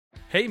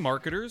Hey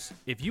marketers,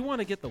 if you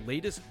want to get the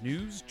latest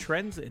news,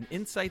 trends, and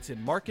insights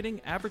in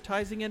marketing,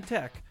 advertising, and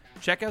tech,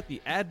 check out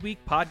the Adweek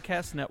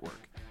Podcast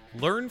Network.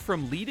 Learn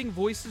from leading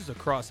voices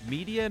across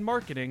media and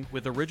marketing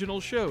with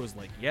original shows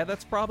like Yeah,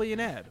 That's Probably an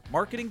Ad,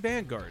 Marketing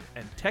Vanguard,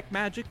 and Tech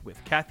Magic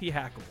with Kathy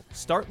Hackle.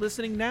 Start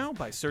listening now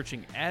by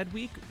searching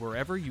Adweek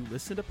wherever you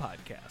listen to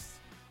podcasts.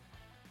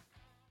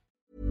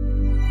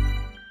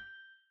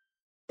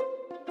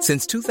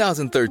 Since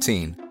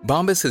 2013,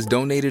 Bombas has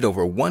donated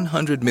over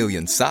 100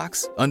 million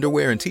socks,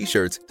 underwear, and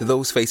T-shirts to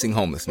those facing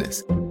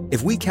homelessness.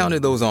 If we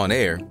counted those on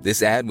air,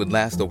 this ad would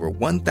last over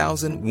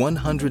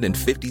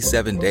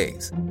 1,157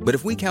 days. But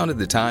if we counted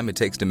the time it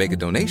takes to make a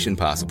donation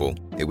possible,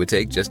 it would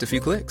take just a few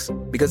clicks.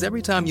 Because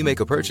every time you make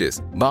a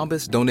purchase,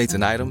 Bombas donates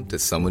an item to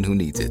someone who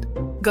needs it.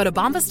 Go to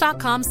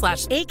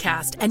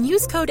bombas.com/ACAST and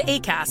use code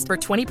ACAST for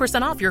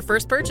 20% off your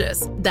first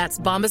purchase. That's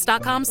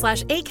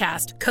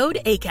bombas.com/ACAST, code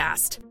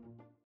ACAST.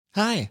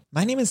 Hi,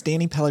 my name is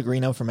Danny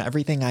Pellegrino from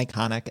Everything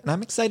Iconic, and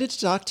I'm excited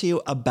to talk to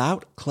you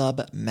about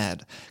Club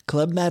Med.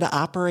 Club Med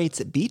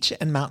operates beach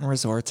and mountain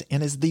resorts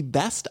and is the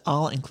best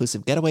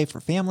all-inclusive getaway for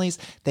families.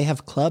 They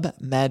have Club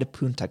Med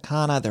Punta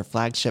Cana, their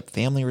flagship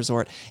family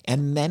resort,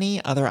 and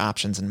many other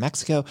options in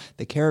Mexico,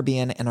 the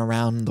Caribbean, and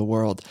around the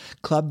world.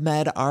 Club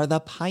Med are the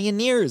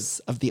pioneers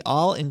of the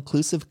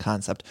all-inclusive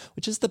concept,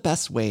 which is the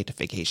best way to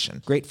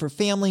vacation. Great for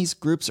families,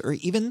 groups, or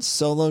even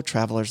solo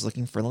travelers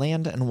looking for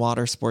land and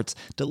water sports,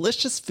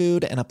 delicious food,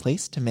 and a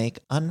place to make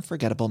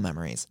unforgettable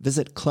memories.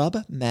 Visit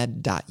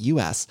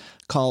clubmed.us,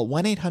 call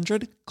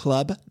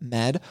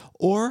 1-800-CLUB-MED,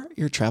 or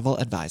your travel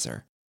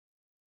advisor.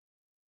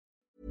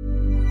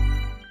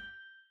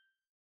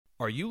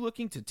 Are you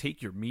looking to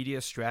take your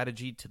media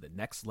strategy to the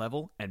next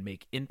level and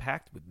make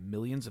impact with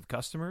millions of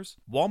customers?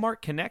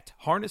 Walmart Connect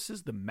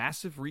harnesses the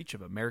massive reach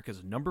of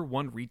America's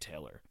 #1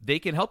 retailer. They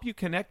can help you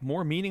connect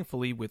more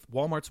meaningfully with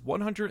Walmart's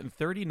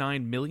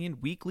 139 million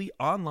weekly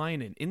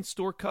online and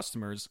in-store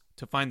customers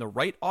to find the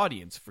right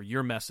audience for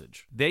your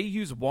message. They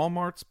use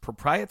Walmart's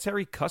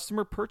proprietary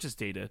customer purchase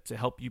data to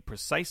help you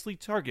precisely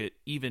target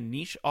even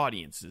niche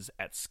audiences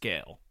at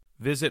scale.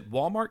 Visit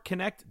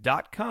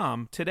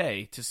walmartconnect.com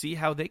today to see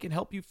how they can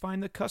help you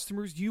find the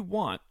customers you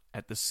want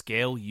at the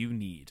scale you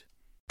need.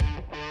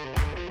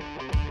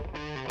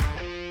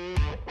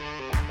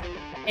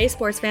 Hey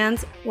sports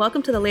fans,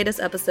 welcome to the latest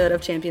episode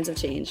of Champions of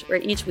Change, where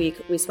each week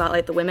we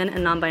spotlight the women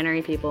and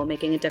non-binary people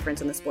making a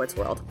difference in the sports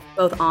world,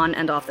 both on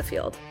and off the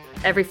field.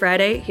 Every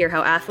Friday, hear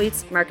how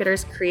athletes,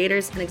 marketers,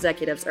 creators, and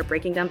executives are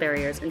breaking down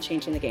barriers and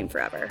changing the game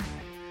forever.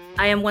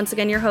 I am once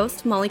again your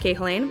host, Molly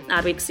Cahalane,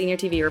 Adweek's senior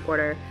TV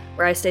reporter,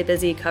 where I stay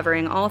busy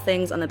covering all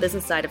things on the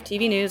business side of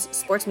TV news,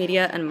 sports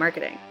media, and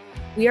marketing.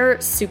 We are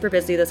super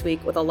busy this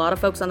week with a lot of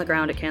folks on the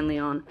ground at Can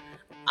Leon.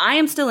 I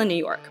am still in New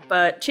York,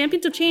 but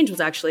Champions of Change was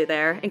actually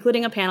there,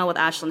 including a panel with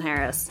Ashlyn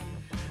Harris.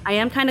 I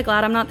am kind of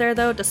glad I'm not there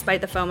though,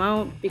 despite the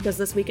FOMO, because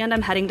this weekend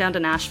I'm heading down to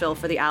Nashville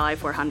for the Ally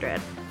 400.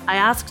 I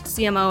asked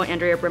CMO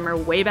Andrea Brimmer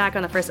way back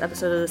on the first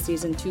episode of the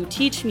season to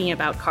teach me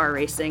about car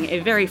racing, a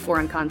very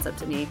foreign concept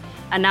to me,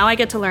 and now I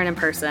get to learn in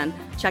person,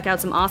 check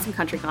out some awesome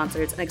country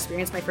concerts, and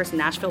experience my first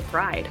Nashville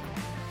pride.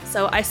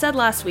 So I said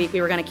last week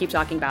we were going to keep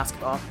talking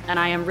basketball, and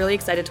I am really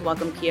excited to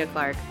welcome Keia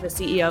Clarke, the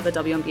CEO of the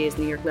WNBA's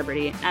New York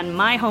Liberty, and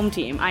my home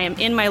team. I am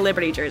in my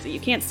Liberty jersey.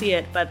 You can't see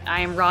it, but I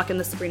am rocking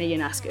the Sabrina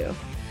Ionescu.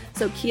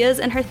 So Keia's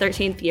in her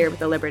 13th year with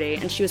the Liberty,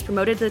 and she was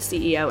promoted to the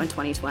CEO in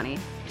 2020.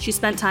 She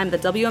spent time at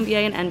the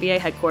WNBA and NBA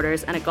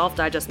headquarters and at Golf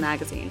Digest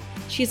magazine.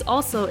 She's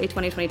also a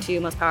 2022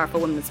 Most Powerful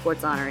Women in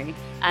Sports honoree,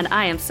 and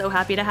I am so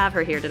happy to have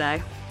her here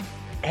today.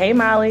 Hey,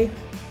 Molly.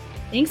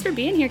 Thanks for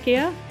being here,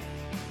 Keia.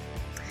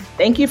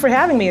 Thank you for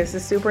having me. This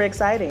is super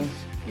exciting.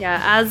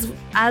 Yeah,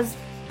 as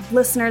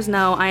listeners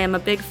know, I am a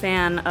big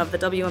fan of the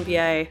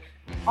WNBA,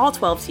 all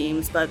 12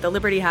 teams, but the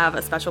Liberty have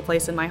a special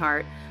place in my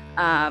heart,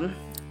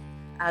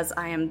 as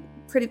I am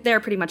there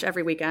pretty much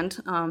every weekend,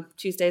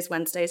 Tuesdays,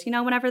 Wednesdays,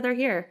 whenever they're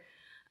here.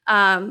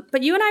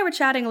 But you and I were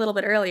chatting a little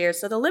bit earlier.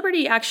 So the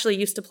Liberty actually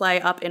used to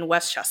play up in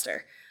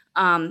Westchester.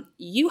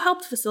 You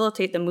helped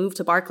facilitate the move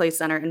to Barclays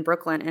Center in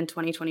Brooklyn in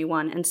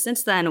 2021. And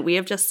since then, we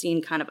have just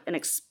seen kind of an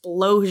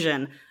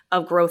explosion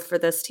of growth for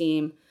this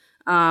team.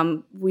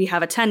 We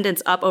have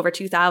attendance up over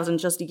 2,000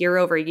 just year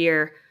over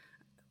year.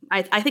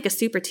 I think a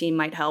super team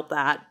might help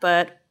that.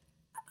 But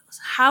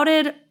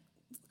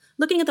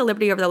looking at the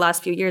Liberty over the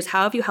last few years,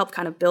 how have you helped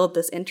kind of build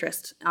this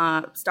interest,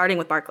 starting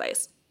with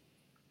Barclays?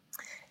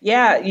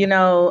 Yeah,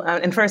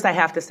 and first I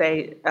have to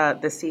say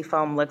the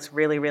seafoam looks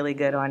really, really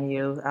good on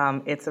you.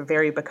 It's a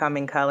very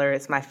becoming color.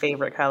 It's my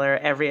favorite color.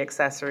 Every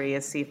accessory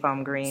is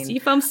seafoam green.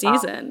 Seafoam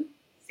season.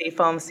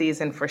 Seafoam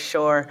season for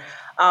sure.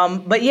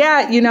 But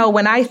yeah,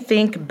 when I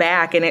think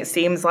back, and it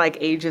seems like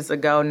ages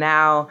ago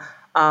now,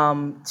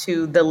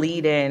 to the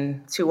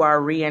lead-in to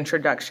our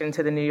reintroduction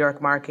to the New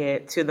York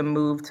market, to the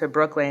move to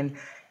Brooklyn,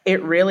 it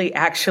really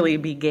actually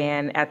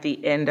began at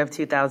the end of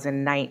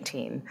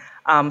 2019.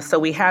 So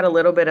we had a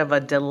little bit of a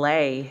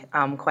delay,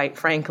 quite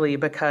frankly,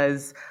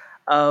 because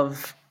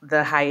of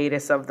the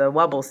hiatus of the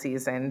Wubble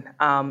season.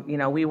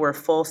 We were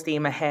full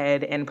steam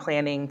ahead and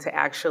planning to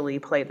actually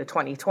play the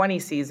 2020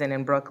 season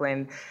in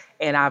Brooklyn.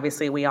 And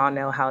obviously we all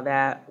know how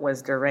that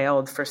was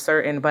derailed for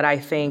certain. But I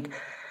think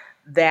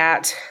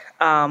that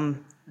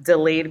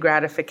delayed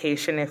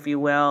gratification, if you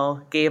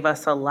will, gave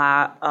us a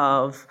lot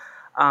of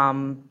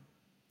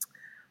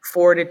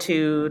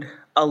fortitude,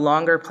 a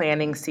longer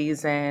planning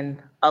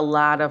season, a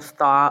lot of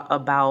thought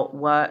about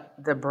what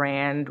the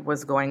brand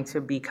was going to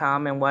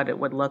become and what it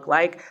would look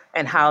like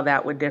and how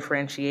that would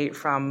differentiate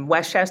from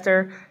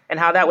Westchester and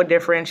how that would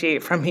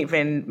differentiate from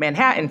even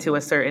Manhattan to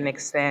a certain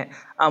extent.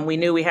 We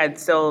knew we had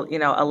still,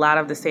 a lot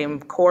of the same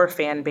core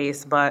fan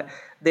base, but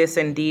this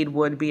indeed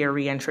would be a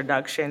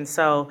reintroduction.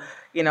 So,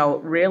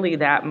 really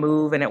that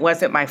move, and it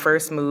wasn't my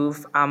first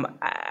move.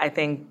 I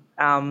think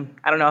I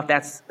don't know if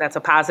that's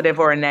a positive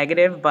or a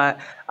negative, but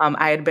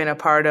I had been a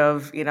part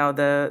of,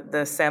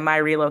 the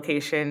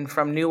semi-relocation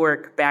from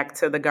Newark back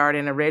to the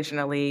Garden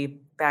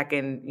originally back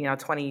in,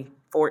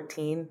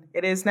 2014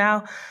 it is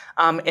now.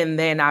 And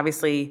then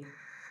obviously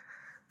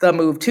the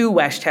move to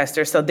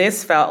Westchester. So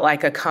this felt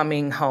like a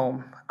coming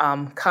home.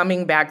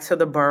 Coming back to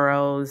the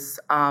boroughs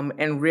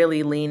and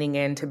really leaning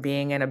into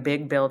being in a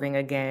big building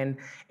again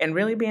and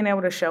really being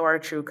able to show our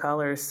true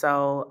colors.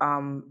 So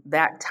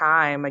that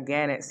time,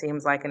 again, it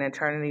seems like an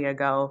eternity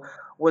ago,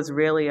 was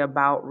really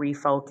about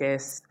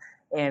refocus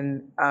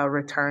and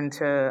return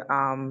to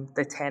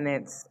the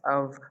tenets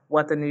of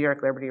what the New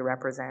York Liberty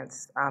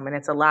represents. And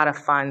it's a lot of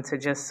fun to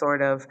just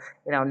sort of,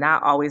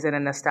 not always in a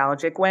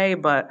nostalgic way,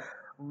 but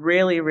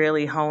really,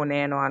 really hone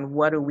in on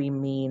what do we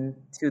mean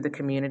to the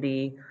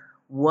community.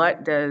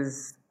 What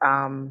does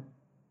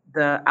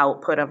the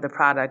output of the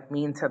product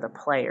mean to the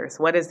players?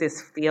 What does this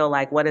feel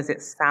like? What does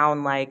it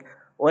sound like?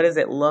 What does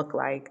it look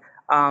like?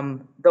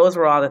 Those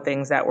were all the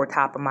things that were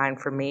top of mind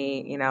for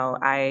me.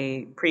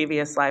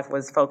 Previous life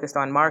was focused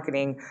on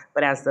marketing,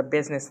 but as the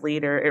business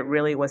leader, it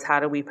really was how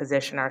do we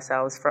position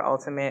ourselves for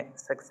ultimate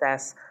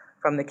success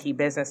from the key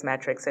business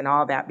metrics, and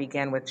all that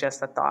began with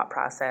just a thought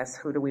process.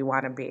 Who do we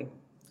want to be?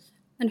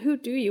 And who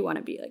do you want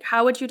to be? Like,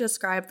 how would you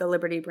describe the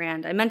Liberty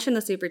brand? I mentioned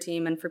the super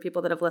team, and for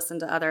people that have listened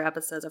to other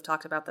episodes, I've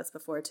talked about this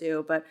before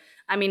too. But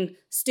I mean,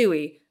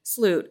 Stewie,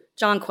 Sloot,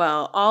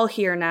 Jonquel, all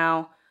here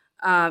now.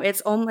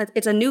 It's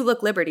a new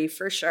look Liberty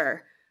for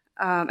sure.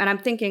 And I'm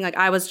thinking, like,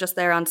 I was just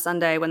there on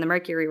Sunday when the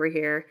Mercury were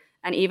here,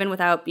 and even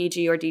without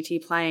BG or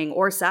DT playing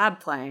or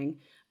Sab playing,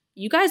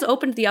 you guys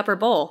opened the upper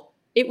bowl.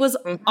 It was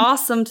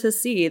awesome to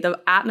see. The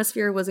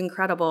atmosphere was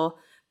incredible.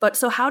 But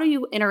so how do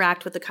you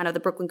interact with the kind of the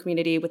Brooklyn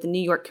community, with the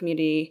New York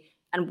community,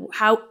 and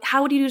how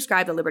do you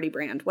describe the Liberty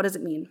brand? What does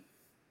it mean?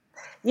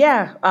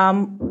 Yeah,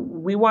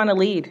 we want to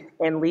lead,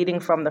 and leading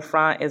from the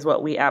front is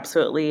what we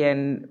absolutely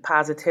and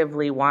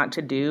positively want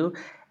to do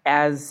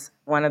as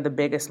one of the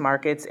biggest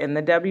markets in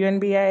the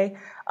WNBA.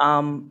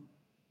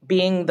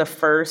 Being the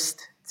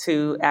first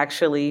to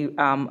actually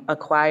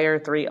acquire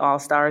 3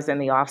 All-Stars in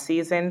the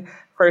offseason,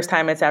 first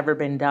time it's ever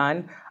been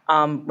done.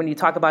 When you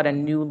talk about a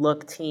new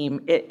look team,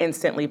 it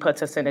instantly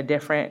puts us in a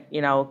different,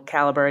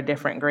 caliber, a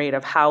different grade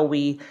of how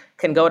we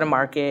can go to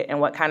market and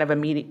what kind of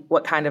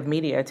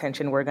media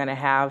attention we're going to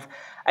have.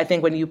 I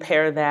think when you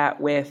pair that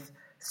with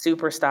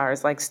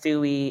superstars like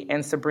Stewie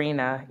and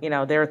Sabrina,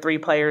 there are 3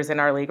 players in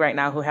our league right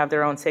now who have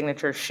their own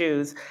signature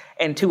shoes,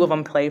 and 2 of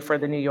them play for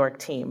the New York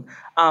team.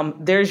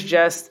 There's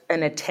just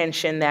an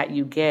attention that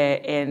you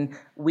get, and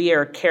we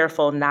are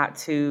careful not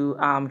to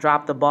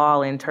drop the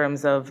ball in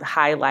terms of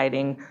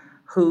highlighting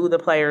who the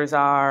players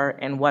are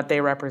and what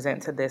they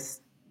represent to this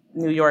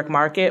New York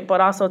market,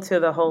 but also to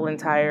the whole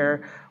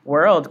entire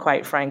world,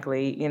 quite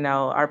frankly.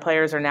 Our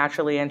players are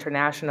naturally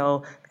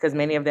international because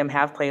many of them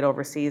have played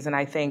overseas. And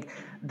I think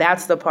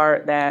that's the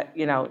part that,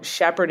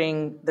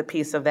 shepherding the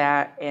piece of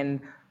that and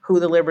who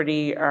the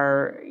Liberty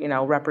are,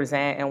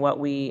 represent and what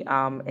we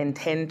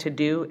intend to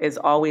do is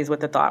always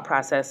with the thought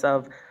process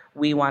of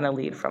we want to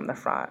lead from the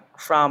front,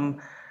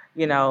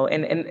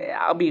 and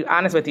I'll be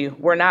honest with you,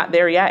 we're not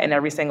there yet in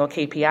every single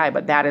KPI,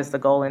 but that is the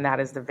goal and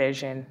that is the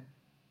vision.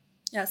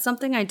 Yeah,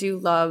 something I do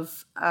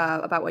love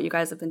about what you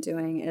guys have been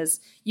doing is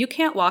you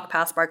can't walk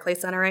past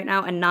Barclays Center right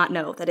now and not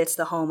know that it's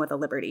the home of the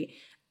Liberty.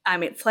 I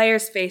mean,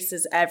 players'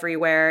 faces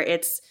everywhere.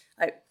 It's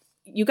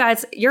you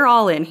guys, you're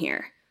all in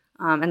here.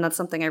 And that's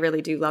something I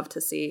really do love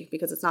to see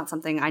because it's not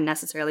something I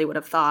necessarily would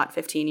have thought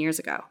 15 years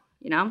ago,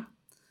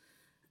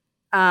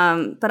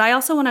 But I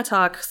also want to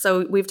talk,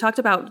 so we've talked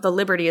about the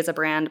Liberty as a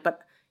brand, but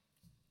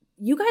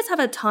you guys have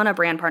a ton of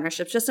brand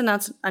partnerships, just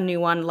announced a new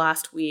one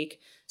last week.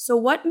 So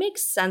what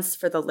makes sense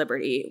for the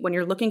Liberty when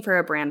you're looking for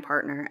a brand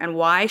partner, and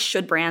why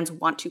should brands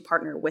want to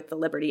partner with the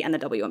Liberty and the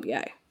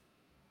WNBA?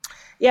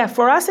 Yeah,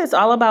 for us, it's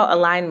all about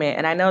alignment.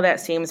 And I know that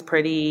seems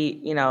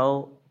pretty,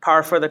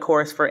 par for the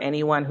course for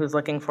anyone who's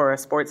looking for a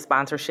sports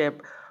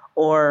sponsorship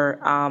or,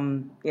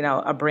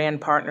 a brand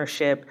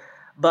partnership.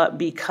 But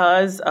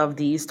because of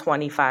these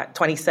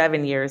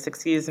 27 years,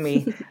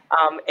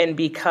 and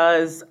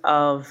because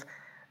of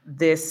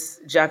this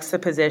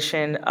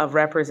juxtaposition of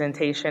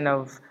representation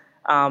of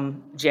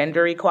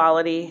gender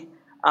equality,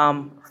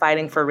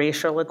 fighting for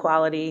racial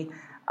equality,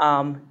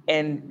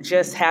 And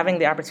just having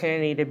the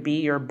opportunity to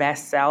be your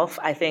best self,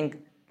 I think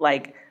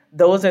like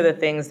those are the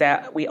things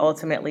that we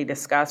ultimately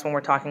discuss when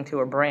we're talking to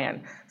a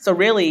brand. So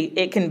really,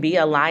 it can be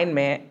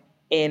alignment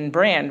in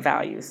brand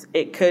values.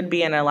 It could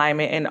be an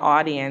alignment in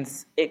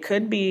audience. It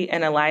could be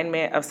an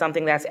alignment of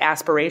something that's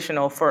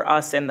aspirational for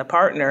us and the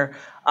partner.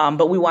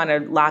 But we want to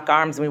lock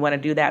arms and we want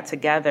to do that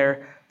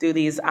together through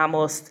these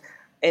almost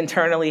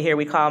internally here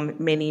we call them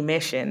mini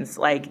missions.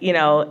 Like,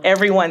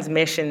 everyone's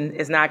mission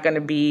is not going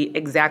to be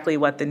exactly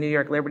what the New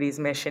York Liberty's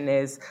mission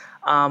is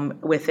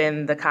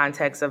within the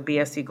context of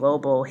BSC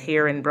Global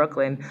here in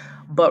Brooklyn.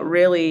 But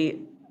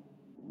really,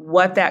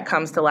 what that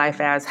comes to life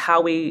as,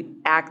 how we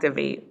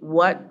activate,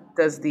 what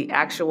does the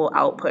actual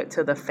output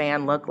to the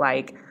fan look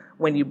like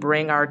when you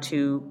bring our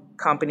two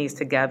companies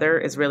together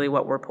is really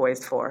what we're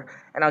poised for.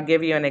 And I'll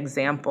give you an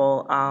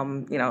example.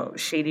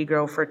 Shady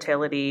Grove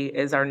Fertility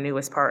is our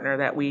newest partner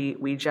that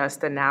we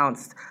just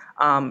announced.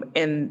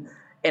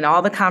 In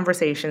all the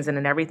conversations and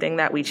in everything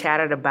that we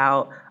chatted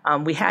about,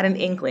 we had an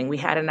inkling, we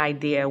had an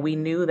idea. We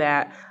knew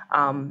that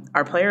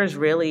our players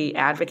really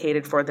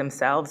advocated for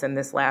themselves in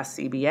this last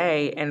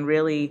CBA, and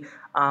really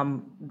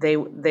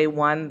they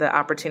won the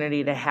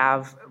opportunity to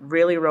have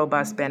really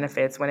robust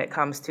benefits when it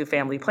comes to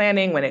family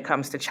planning, when it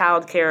comes to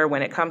childcare,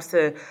 when it comes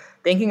to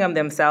thinking of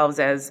themselves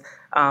as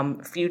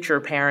future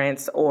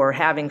parents or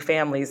having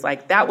families.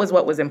 Like, that was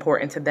what was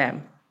important to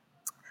them.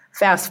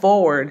 Fast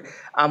forward,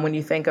 when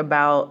you think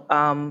about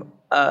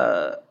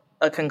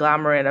a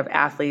conglomerate of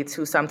athletes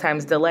who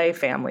sometimes delay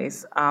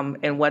families,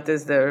 and what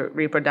does the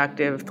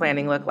reproductive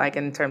planning look like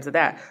in terms of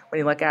that? When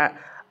you look at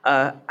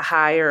a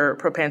higher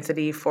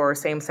propensity for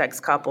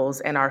same-sex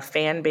couples in our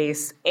fan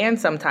base and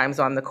sometimes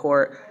on the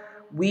court,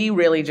 we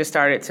really just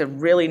started to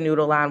really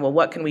noodle on, well,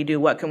 what can we do?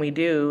 What can we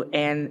do?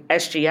 And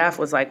SGF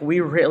was like, we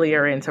really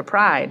are into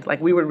Pride.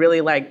 Like, we would really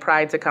like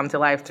Pride to come to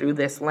life through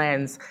this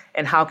lens.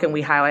 And how can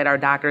we highlight our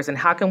doctors? And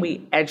how can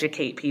we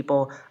educate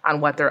people on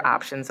what their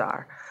options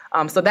are?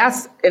 So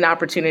that's an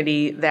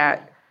opportunity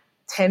that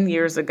 10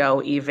 years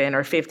ago even,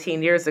 or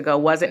 15 years ago,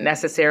 wasn't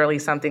necessarily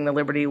something the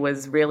Liberty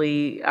was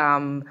really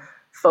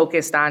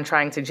focused on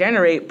trying to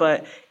generate,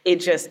 but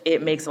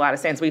it makes a lot of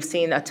sense. We've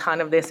seen a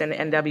ton of this in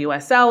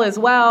NWSL as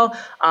well.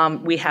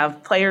 We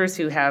have players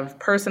who have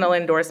personal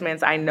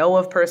endorsements. I know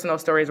of personal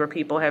stories where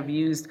people have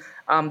used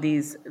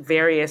these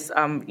various,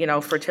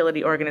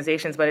 fertility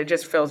organizations, but it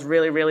just feels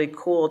really, really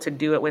cool to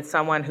do it with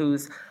someone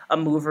who's a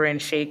mover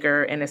and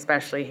shaker, and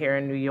especially here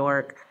in New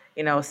York.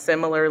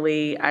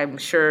 Similarly, I'm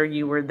sure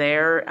you were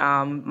there,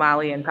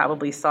 Molly, and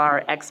probably saw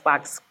our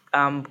Xbox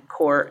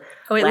court.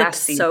 Oh, it last looked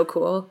season. So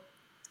cool.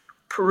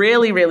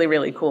 Really, really,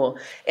 really cool.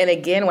 And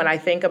again, when I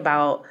think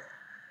about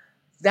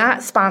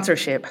that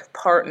sponsorship,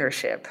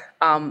 partnership,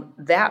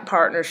 that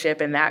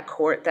partnership in that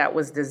court that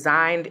was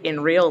designed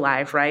in real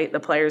life, right? The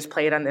players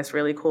played on this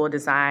really cool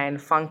design,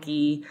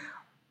 funky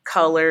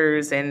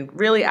colors, and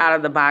really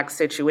out-of-the-box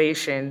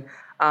situation.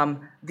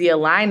 The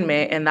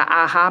alignment and the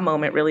aha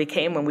moment really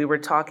came when we were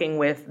talking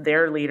with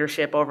their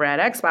leadership over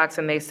at Xbox,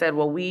 and they said,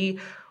 well, we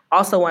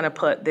also want to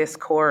put this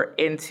court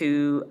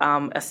into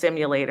a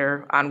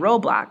simulator on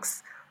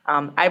Roblox.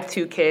 I have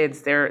two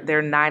kids.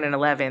 They're 9 and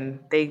 11.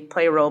 They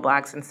play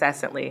Roblox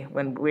incessantly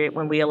when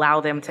we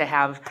allow them to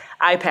have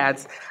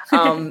iPads.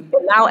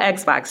 Now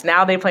Xbox.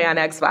 Now they play on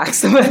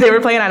Xbox. They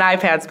were playing on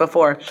iPads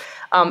before.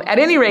 At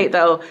any rate,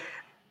 though,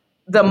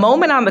 the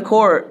moment on the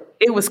court,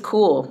 it was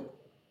cool.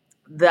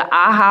 The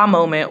aha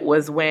moment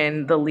was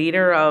when the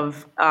leader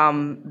of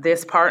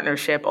this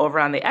partnership over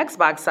on the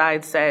Xbox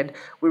side said,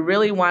 we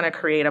really want to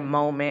create a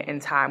moment in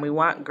time. We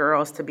want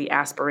girls to be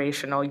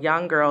aspirational,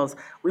 young girls.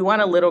 We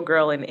want a little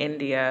girl in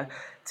India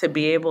to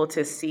be able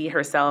to see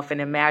herself and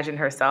imagine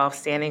herself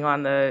standing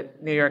on the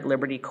New York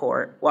Liberty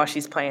court while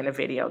she's playing a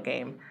video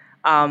game.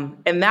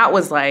 And that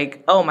was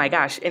like, oh my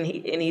gosh. And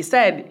he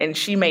said, and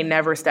she may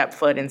never step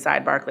foot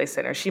inside Barclays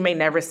Center. She may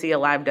never see a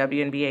live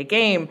WNBA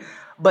game,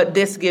 but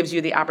this gives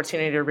you the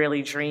opportunity to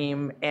really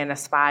dream and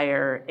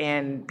aspire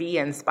and be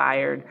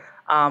inspired.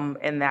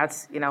 And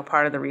that's,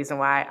 part of the reason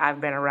why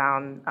I've been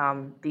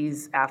around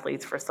these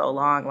athletes for so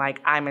long.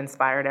 Like, I'm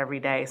inspired every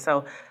day.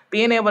 So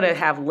being able to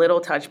have little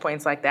touch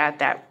points like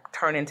that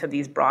turn into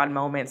these broad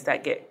moments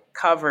that get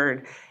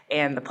covered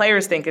and the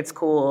players think it's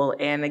cool.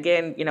 And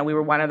again, we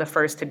were one of the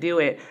first to do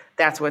it.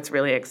 That's what's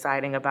really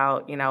exciting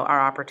about,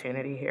 our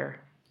opportunity here.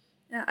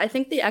 Yeah, I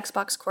think the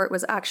Xbox court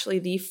was actually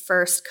the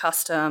first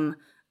custom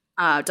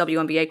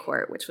WNBA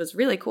court, which was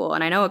really cool.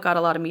 And I know it got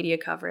a lot of media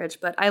coverage,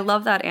 but I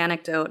love that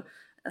anecdote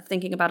of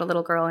thinking about a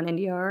little girl in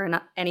India or in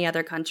any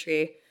other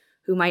country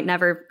who might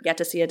never get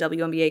to see a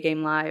WNBA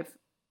game live.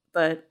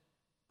 But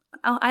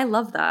I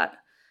love that.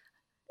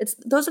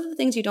 Those are the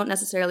things you don't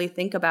necessarily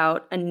think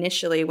about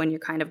initially when you're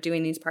kind of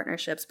doing these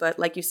partnerships. But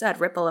like you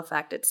said, ripple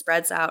effect, it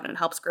spreads out and it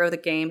helps grow the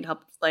game. It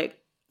helps,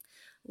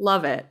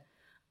 love it.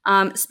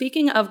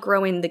 Speaking of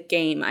growing the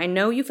game, I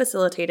know you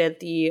facilitated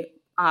the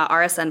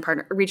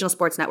RSN Regional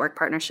Sports Network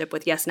partnership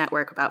with Yes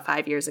Network about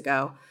 5 years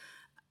ago.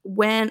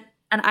 And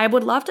I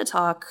would love to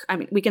talk,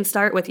 we can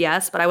start with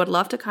Yes, but I would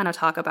love to kind of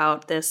talk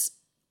about this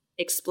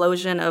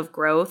explosion of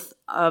growth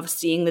of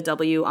seeing the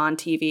W on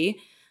TV.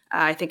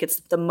 I think it's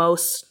the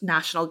most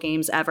national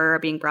games ever are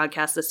being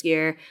broadcast this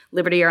year.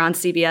 Liberty are on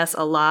CBS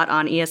a lot,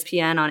 on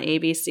ESPN, on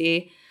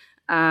ABC.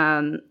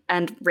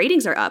 And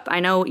ratings are up. I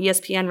know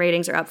ESPN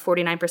ratings are up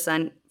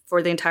 49%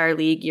 for the entire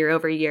league year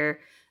over year.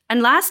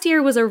 And last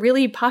year was a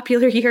really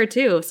popular year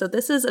too. So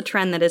this is a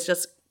trend that is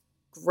just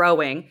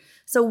growing.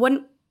 So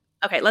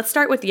let's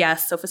start with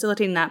yes, so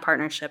facilitating that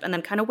partnership. And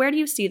then kind of where do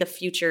you see the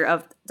future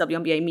of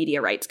WNBA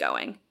media rights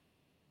going?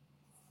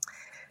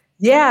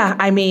 Yeah,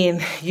 I mean,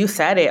 you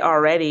said it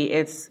already.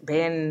 It's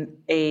been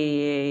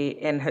a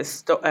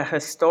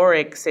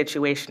historic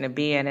situation to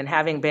be in. And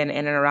having been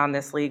in and around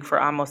this league for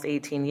almost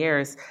 18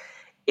 years,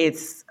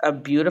 it's a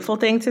beautiful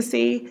thing to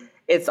see.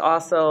 It's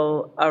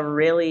also a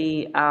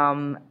really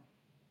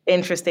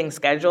interesting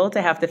schedule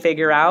to have to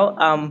figure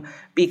out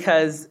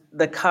because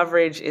the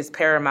coverage is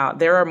paramount.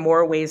 There are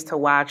more ways to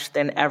watch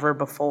than ever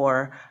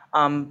before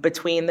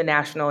between the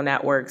national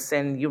networks.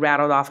 And you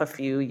rattled off a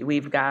few.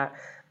 We've got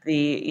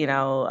the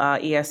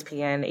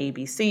ESPN,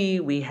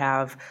 ABC, we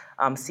have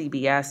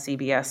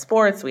CBS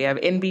Sports, we have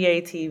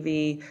NBA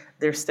TV.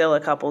 There's still a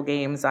couple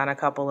games on a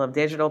couple of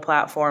digital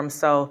platforms.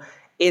 So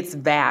it's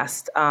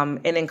vast.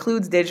 It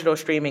includes digital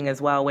streaming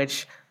as well,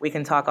 which we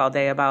can talk all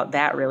day about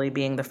that really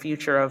being the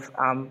future of,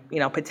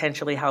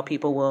 potentially how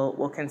people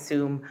will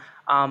consume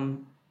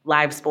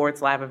live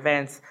sports, live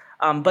events.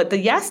 But the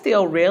Yes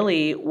deal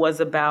really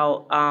was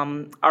about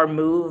our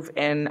move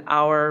and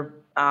our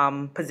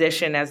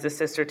position as the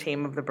sister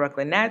team of the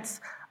Brooklyn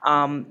Nets.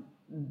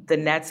 The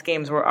Nets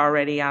games were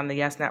already on the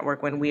Yes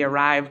Network when we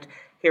arrived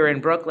here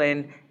in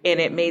Brooklyn, and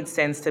it made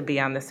sense to be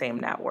on the same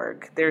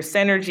network. There's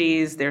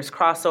synergies, there's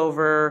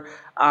crossover,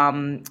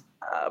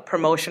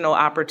 promotional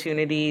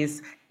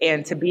opportunities,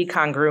 and to be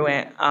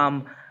congruent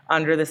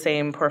under the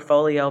same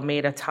portfolio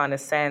made a ton of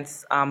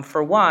sense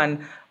for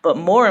one. But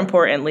more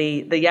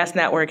importantly, the Yes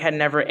Network had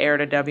never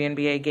aired a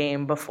WNBA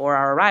game before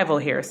our arrival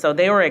here. So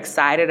they were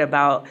excited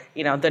about,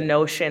 the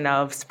notion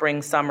of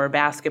spring, summer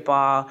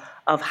basketball,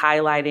 of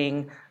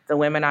highlighting the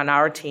women on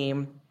our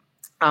team,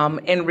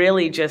 and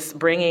really just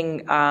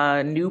bringing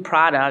a new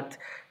product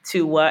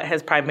to what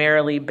has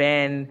primarily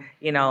been,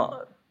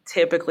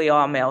 typically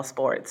all male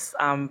sports,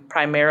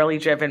 primarily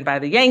driven by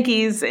the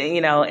Yankees,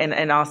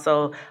 and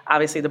also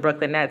obviously the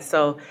Brooklyn Nets.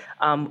 So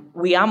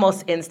we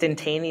almost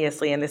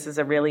instantaneously, and this is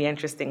a really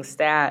interesting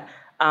stat,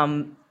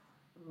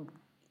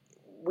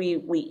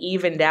 we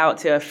evened out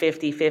to a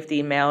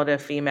 50-50 male to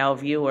female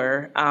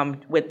viewer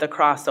with the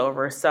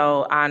crossover.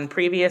 So on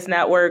previous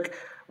network,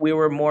 we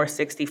were more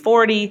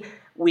 60-40.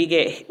 We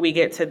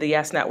get to the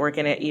Yes Network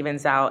and it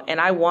evens out.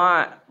 And I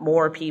want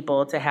more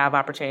people to have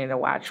opportunity to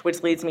watch,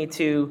 which leads me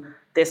to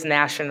this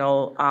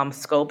national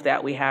scope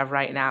that we have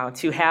right now.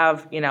 To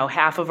have,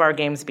 half of our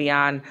games be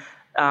on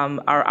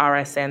our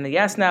RSN, the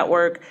Yes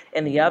Network,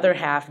 and the other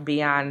half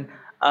be on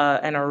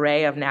an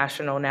array of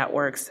national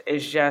networks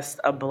is just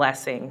a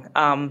blessing.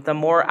 The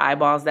more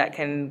eyeballs that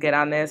can get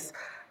on this,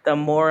 the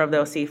more of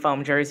those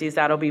Seafoam jerseys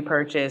that'll be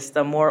purchased,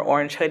 the more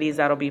orange hoodies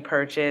that'll be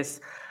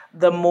purchased,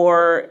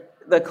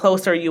 the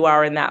closer you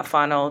are in that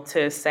funnel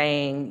to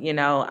saying,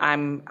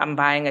 I'm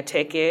buying a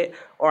ticket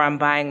or I'm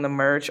buying the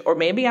merch, or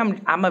maybe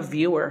I'm a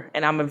viewer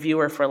and I'm a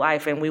viewer for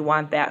life, and we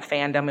want that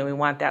fandom and we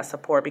want that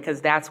support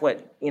because that's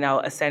what,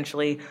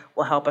 essentially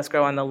will help us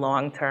grow in the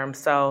long term.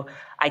 So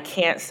I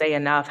can't say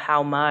enough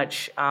how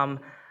much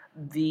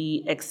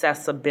the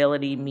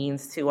accessibility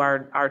means to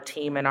our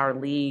team and our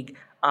league.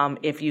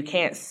 If you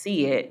can't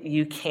see it,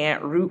 you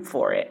can't root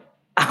for it.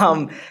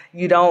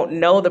 You don't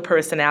know the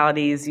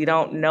personalities, you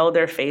don't know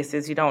their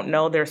faces, you don't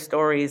know their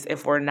stories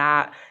if we're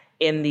not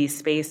in these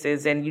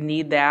spaces, and you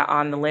need that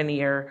on the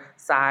linear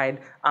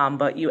side.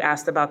 But you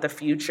asked about the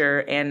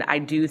future, and I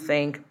do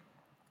think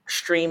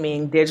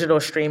streaming, digital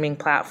streaming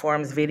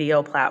platforms,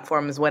 video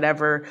platforms,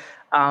 whatever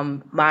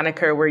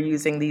moniker we're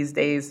using these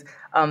days,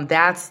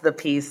 that's the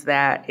piece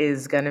that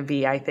is going to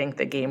be, I think,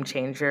 the game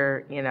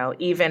changer.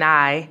 Even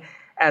I,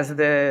 as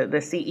the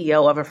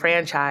CEO of a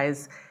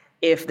franchise,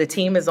 if the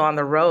team is on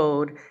the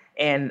road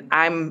and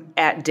I'm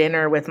at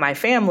dinner with my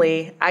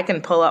family, I can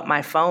pull up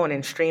my phone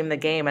and stream the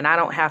game, and I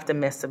don't have to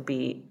miss a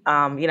beat.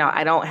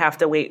 I don't have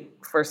to wait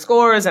for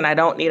scores, and I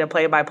don't need a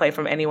play-by-play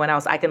from anyone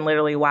else. I can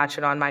literally watch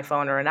it on my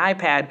phone or an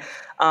iPad,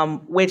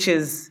 which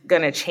is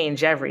going to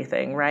change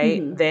everything,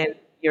 right? Mm-hmm. Then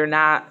you're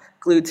not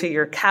glued to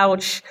your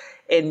couch,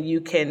 and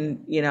you can,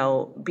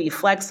 be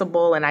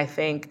flexible. And I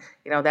think,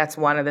 that's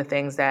one of the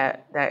things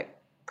that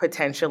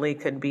potentially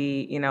could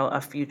be, a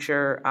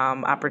future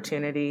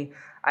opportunity.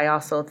 I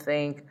also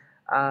think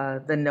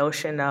the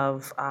notion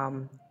of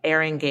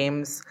airing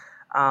games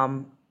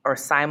or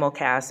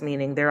simulcast,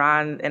 meaning they're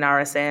on an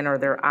RSN or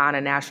they're on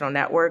a national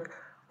network,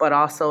 but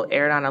also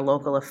aired on a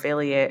local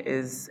affiliate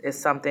is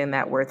something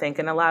that we're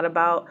thinking a lot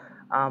about.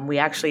 We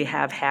actually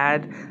have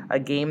had a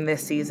game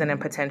this season and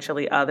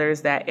potentially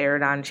others that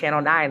aired on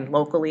Channel 9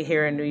 locally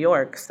here in New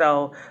York.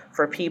 So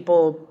for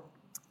people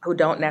who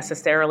don't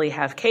necessarily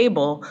have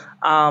cable,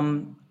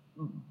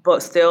 but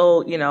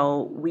still,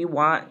 we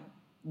want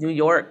New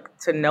York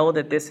to know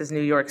that this is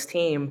New York's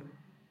team,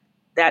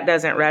 that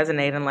doesn't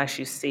resonate unless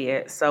you see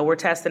it. So we're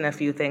testing a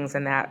few things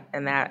in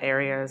that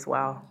area as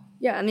well.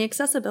 Yeah, and the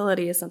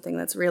accessibility is something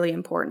that's really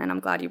important, and I'm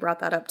glad you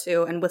brought that up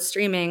too. And with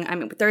streaming, I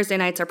mean, Thursday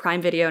nights are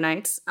Prime Video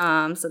nights,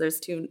 so there's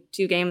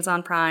two games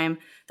on Prime.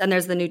 Then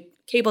there's the new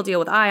cable deal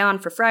with ION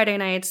for Friday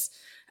nights.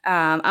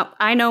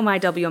 I know my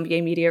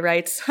WNBA media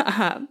rights.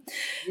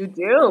 You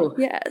do.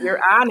 Yeah.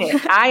 You're on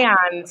it.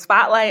 ION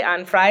Spotlight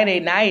on Friday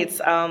nights.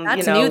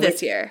 That's new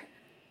this year.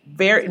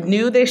 Very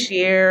new this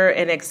year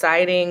and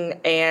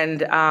exciting,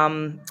 and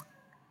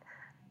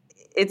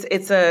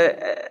it's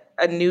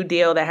a new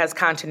deal that has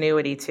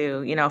continuity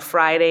too. You know,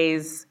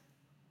 Fridays,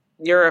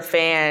 you're a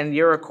fan,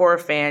 you're a core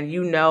fan,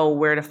 you know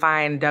where to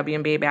find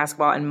WNBA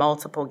basketball in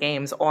multiple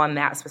games on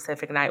that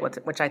specific night,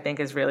 which I think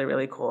is really,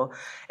 really cool.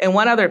 And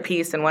one other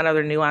piece and one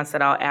other nuance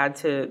that I'll add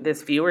to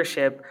this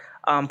viewership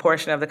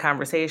portion of the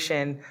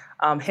conversation,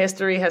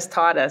 history has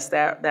taught us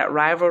that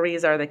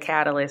rivalries are the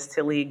catalyst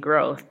to league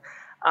growth.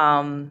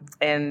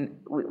 And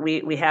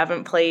we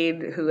haven't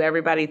played who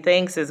everybody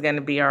thinks is going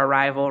to be our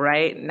rival,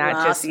 right? Not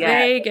Las just yet.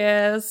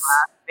 Vegas.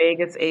 Las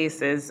Vegas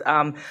Aces.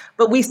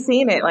 But we've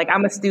seen it. Like,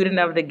 I'm a student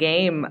of the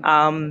game.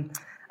 I'm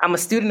a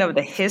student of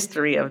the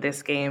history of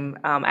this game.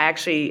 I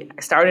actually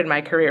started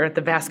my career at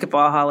the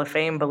Basketball Hall of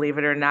Fame, believe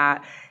it or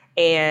not.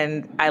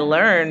 And I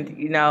learned,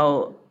 you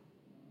know,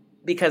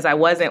 because I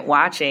wasn't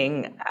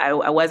watching,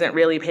 I wasn't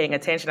really paying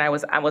attention. I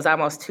was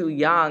almost too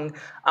young.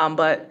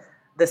 But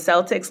the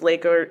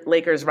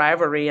Celtics-Lakers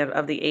rivalry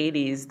of the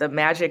 80s, the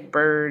Magic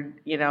Bird,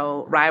 you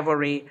know,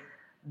 rivalry,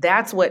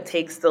 that's what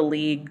takes the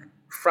league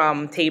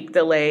from tape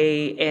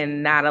delay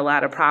and not a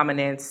lot of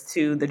prominence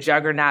to the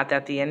juggernaut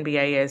that the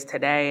NBA is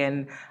today.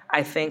 And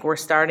I think we're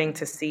starting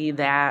to see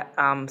that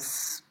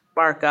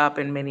spark up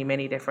in many,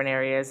 many different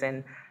areas.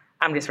 And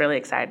I'm just really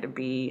excited to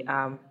be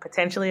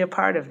potentially a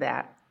part of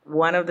that.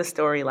 One of the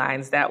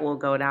storylines that will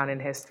go down in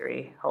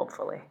history,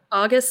 hopefully.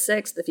 August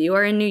 6th, if you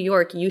are in New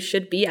York, you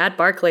should be at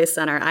Barclays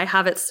Center. I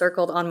have it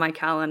circled on my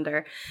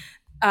calendar.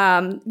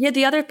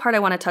 The other part I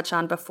want to touch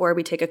on before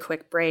we take a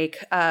quick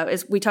break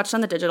is we touched on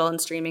the digital and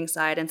streaming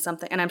side and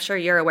something, and I'm sure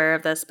you're aware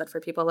of this, but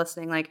for people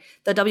listening, like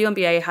the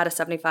WNBA had a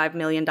 $75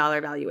 million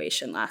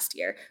valuation last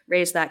year,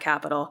 raised that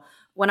capital.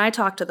 When I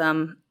talked to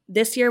them,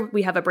 this year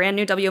we have a brand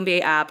new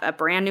WNBA app, a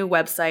brand new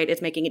website.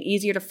 It's making it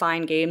easier to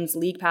find games,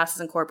 League Pass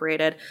is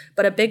incorporated,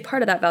 but a big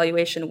part of that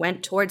valuation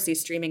went towards these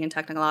streaming and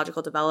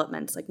technological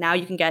developments. Like now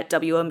you can get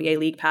WNBA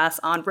League Pass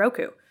on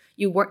Roku.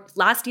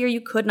 Last year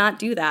you could not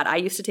do that. I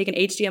used to take an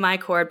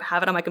HDMI cord,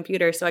 have it on my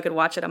computer so I could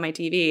watch it on my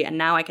TV, and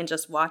now I can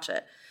just watch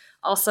it.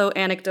 Also,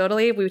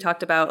 anecdotally, we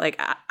talked about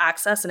like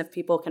access and if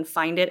people can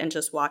find it and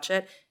just watch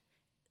it.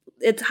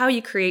 It's how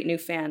you create new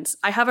fans.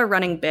 I have a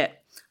running bit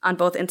on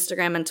both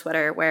Instagram and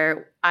Twitter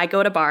where I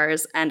go to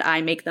bars and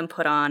I make them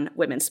put on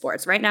women's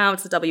sports. Right now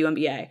it's the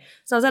WNBA.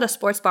 So I was at a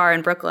sports bar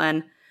in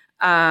Brooklyn.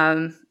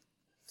 I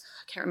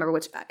can't remember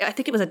which. I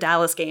think it was a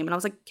Dallas game, and I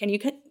was like, "Can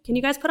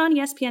you guys put on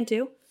ESPN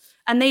too?"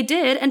 And they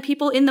did, and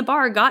people in the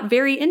bar got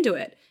very into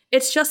it.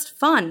 It's just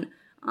fun.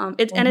 And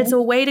it's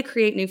a way to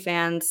create new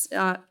fans.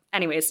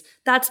 Anyways,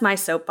 that's my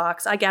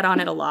soapbox. I get on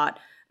it a lot,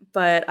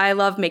 but I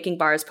love making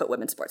bars put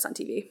women's sports on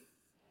TV.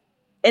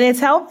 And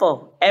it's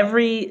helpful.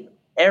 Every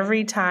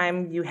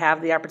time you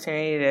have the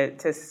opportunity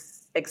to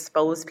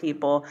expose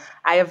people,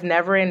 I have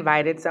never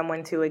invited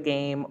someone to a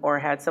game or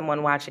had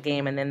someone watch a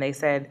game and then they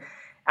said,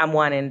 I'm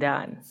one and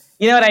done.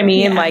 You know what I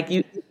mean? Yeah. Like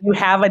you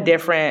have a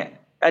different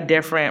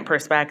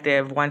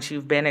perspective once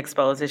you've been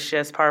exposed. It's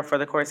just par for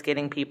the course,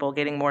 getting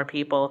more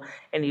people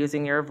and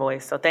using your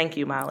voice. So thank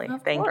you, Molly.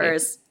 Thank you. Of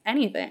course,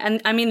 anything.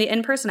 And I mean, the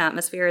in-person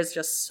atmosphere is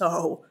just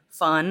so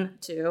fun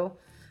too.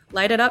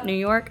 Light it up, New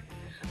York.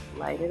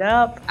 Light it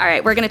up. All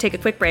right, we're going to take a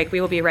quick break.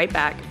 We will be right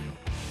back.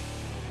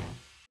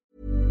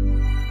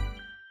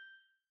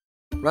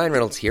 Ryan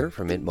Reynolds here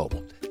from Mint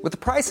Mobile. With the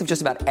price of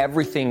just about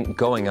everything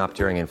going up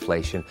during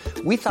inflation,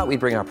 we thought we'd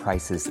bring our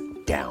prices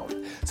down.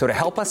 So to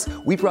help us,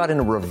 we brought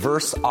in a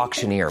reverse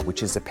auctioneer,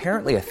 which is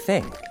apparently a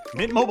thing.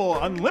 Mint Mobile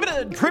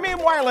Unlimited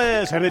Premium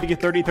Wireless. How to get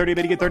 30, 30,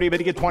 how to get 30, how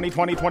to get 20,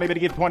 20, 20, how to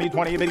get 20,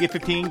 20, how to get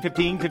 15,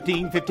 15,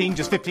 15, 15,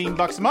 just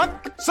 $15 a month?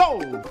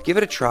 Sold! Give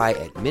it a try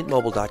at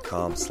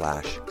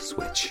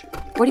mintmobile.com/switch.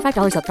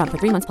 $45 up front for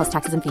 3 months plus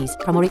taxes and fees.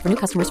 Promo rate for new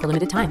customers for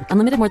limited time.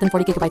 Unlimited more than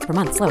 40 gigabytes per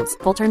month. Slows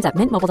full terms at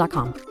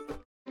mintmobile.com.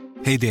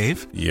 Hey,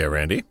 Dave. Yeah,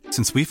 Randy.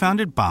 Since we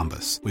founded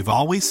Bombas, we've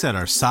always said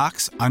our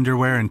socks,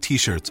 underwear, and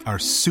T-shirts are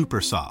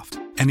super soft.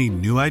 Any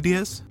new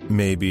ideas?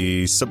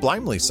 Maybe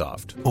sublimely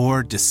soft.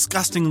 Or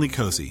disgustingly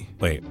cozy.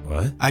 Wait,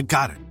 what? I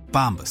got it.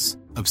 Bombas.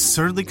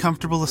 Absurdly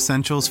comfortable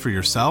essentials for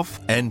yourself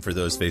and for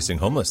those facing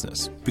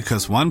homelessness.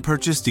 Because one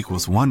purchased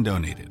equals one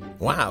donated.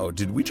 Wow,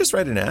 did we just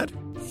write an ad?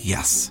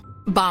 Yes.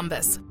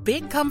 Bombas.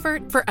 Big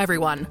comfort for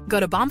everyone. Go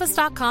to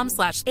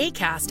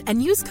bombas.com/ACAST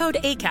and use code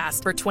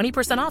ACAST for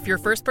 20% off your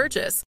first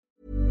purchase.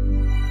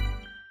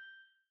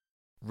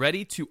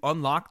 Ready to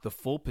unlock the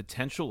full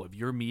potential of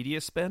your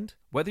media spend?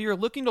 Whether you're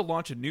looking to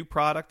launch a new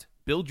product,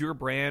 build your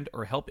brand,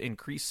 or help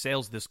increase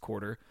sales this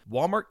quarter,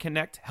 Walmart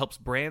Connect helps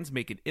brands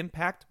make an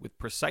impact with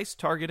precise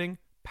targeting,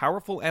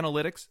 powerful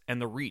analytics,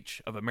 and the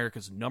reach of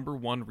America's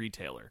 #1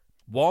 retailer.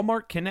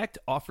 Walmart Connect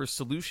offers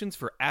solutions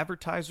for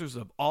advertisers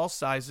of all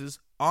sizes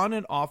on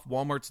and off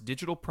Walmart's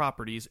digital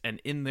properties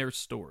and in their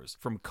stores.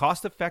 From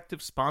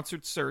cost-effective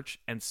sponsored search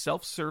and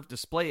self-serve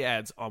display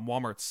ads on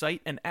Walmart's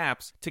site and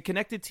apps to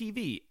connected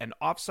TV and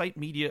off-site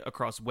media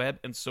across web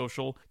and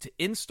social to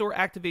in-store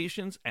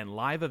activations and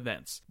live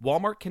events,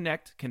 Walmart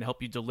Connect can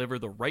help you deliver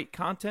the right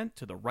content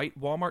to the right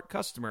Walmart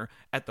customer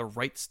at the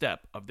right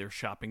step of their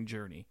shopping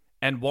journey.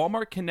 And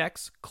Walmart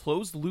Connect's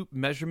closed-loop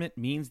measurement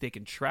means they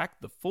can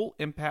track the full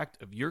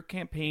impact of your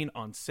campaign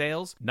on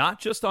sales, not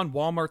just on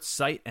Walmart's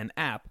site and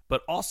app,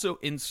 but also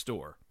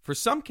in-store. For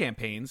some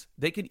campaigns,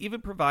 they can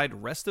even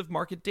provide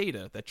rest-of-market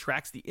data that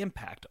tracks the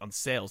impact on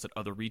sales at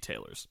other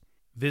retailers.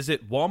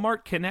 Visit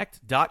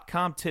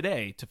walmartconnect.com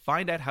today to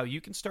find out how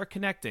you can start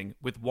connecting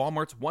with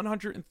Walmart's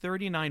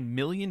 139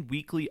 million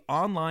weekly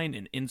online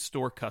and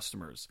in-store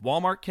customers.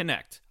 Walmart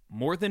Connect.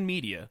 More than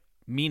media,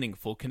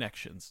 meaningful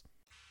connections.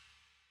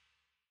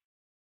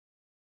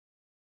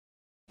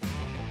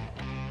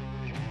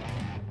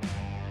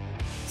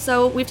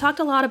 So we've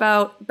talked a lot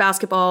about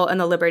basketball and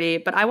the Liberty,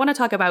 but I want to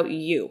talk about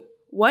you.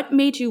 What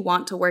made you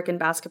want to work in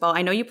basketball?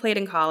 I know you played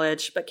in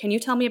college, but can you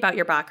tell me about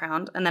your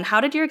background? And then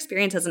how did your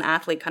experience as an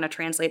athlete kind of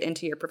translate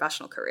into your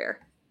professional career?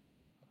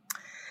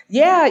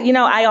 Yeah,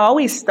 I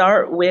always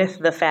start with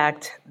the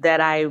fact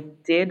that I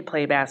did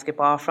play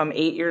basketball from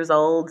 8 years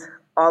old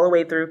all the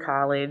way through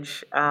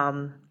college.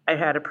 I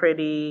had a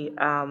pretty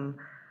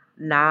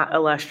not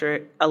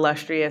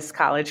illustrious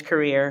college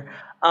career.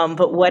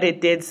 But what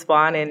it did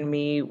spawn in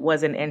me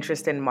was an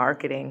interest in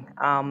marketing.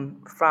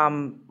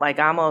 From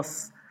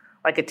almost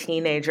like a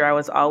teenager, I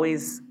was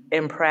always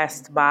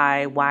impressed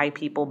by why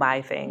people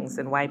buy things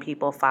and why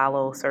people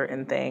follow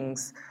certain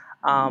things.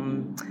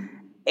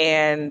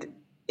 And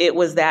it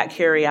was that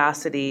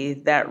curiosity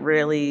that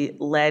really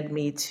led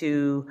me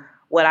to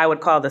what I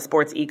would call the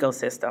sports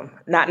ecosystem.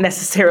 Not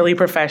necessarily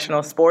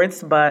professional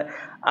sports, but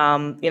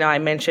I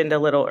mentioned a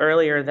little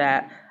earlier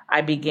that I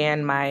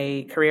began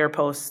my career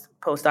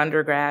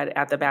post-undergrad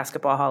at the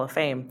Basketball Hall of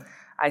Fame.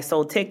 I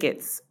sold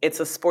tickets. It's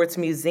a sports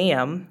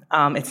museum.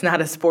 It's not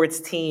a sports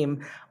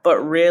team, but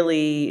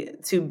really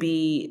to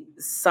be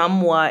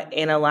somewhat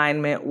in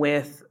alignment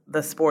with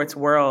the sports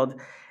world,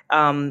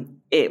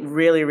 it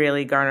really,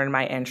 really garnered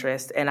my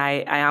interest. And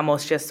I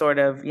almost just sort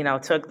of,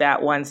 took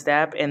that one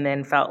step and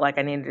then felt like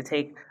I needed to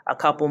take a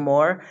couple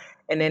more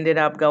and ended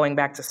up going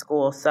back to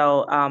school.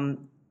 So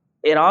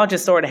it all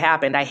just sort of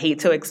happened. I hate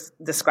to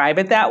describe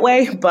it that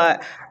way,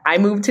 but I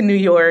moved to New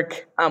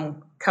York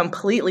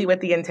completely with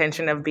the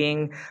intention of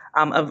being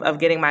of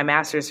getting my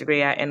master's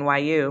degree at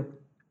NYU,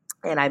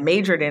 and I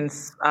majored in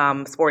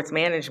sports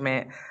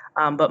management.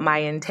 But my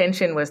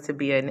intention was to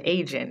be an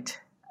agent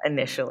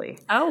initially.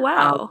 Oh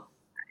wow!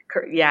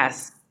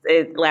 Yes,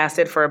 it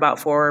lasted for about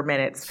 4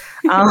 minutes,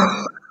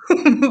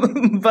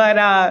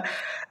 but.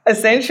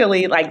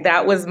 Essentially,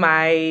 that was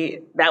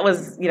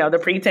the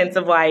pretense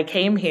of why I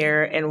came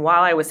here. And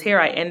while I was here,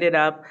 I ended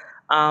up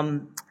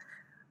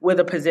with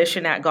a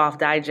position at Golf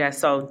Digest.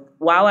 So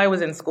while I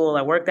was in school,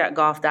 I worked at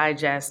Golf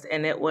Digest,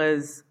 and it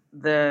was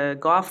the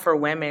Golf for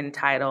Women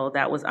title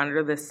that was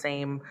under the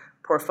same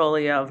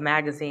portfolio of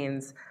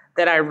magazines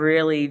that I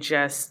really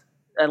just,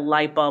 a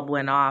light bulb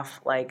went off.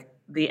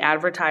 The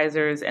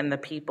advertisers and the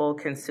people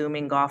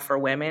consuming Golf for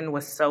Women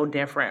was so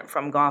different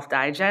from Golf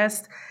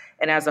Digest.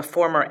 And as a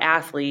former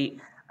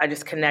athlete, I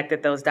just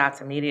connected those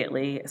dots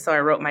immediately. So I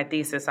wrote my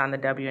thesis on the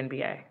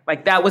WNBA.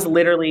 That was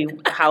literally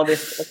how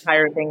this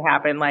entire thing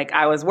happened.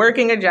 I was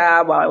working a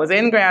job while I was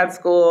in grad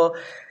school,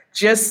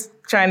 just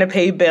trying to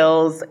pay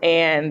bills.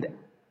 And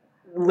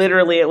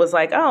literally it was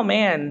oh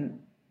man,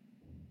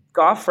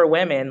 Golf for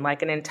Women,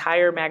 an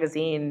entire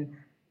magazine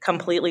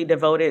completely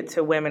devoted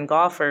to women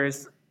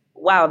golfers.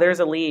 Wow, there's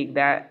a league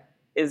that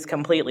is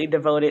completely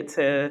devoted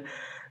to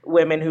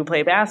women who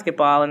play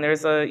basketball, and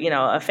there's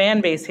a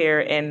fan base here,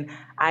 and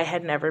I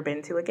had never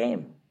been to a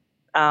game,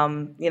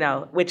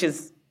 which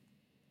is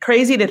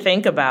crazy to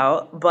think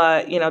about,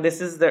 but this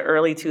is the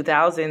early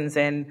 2000s,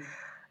 and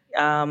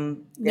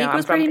League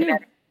was pretty new.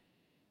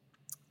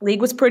 League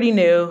was pretty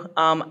new.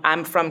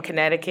 I'm from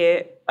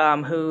Connecticut,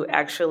 who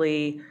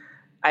actually,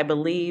 I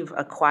believe,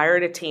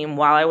 acquired a team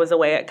while I was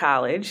away at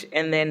college,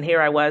 and then here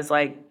I was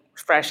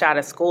fresh out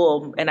of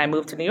school, and I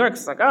moved to New York.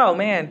 It's oh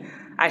man,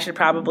 I should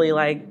probably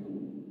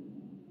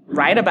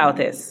write about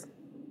this.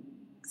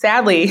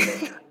 Sadly,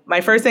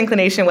 my first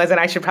inclination wasn't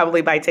I should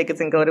probably buy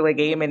tickets and go to a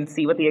game and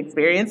see what the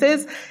experience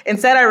is.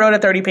 Instead, I wrote a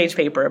 30-page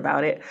paper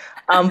about it.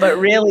 But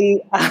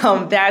really,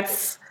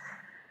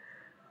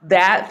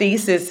 that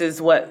thesis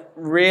is what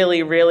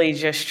really, really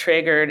just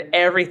triggered.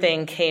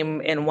 Everything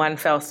came in one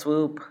fell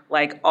swoop.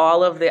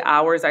 All of the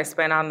hours I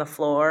spent on the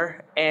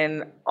floor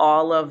and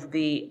all of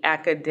the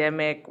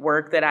academic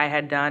work that I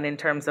had done in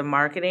terms of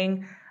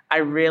marketing, I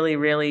really,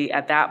 really,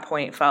 at that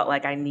point, felt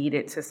like I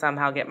needed to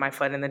somehow get my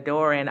foot in the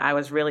door. And I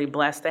was really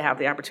blessed to have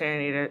the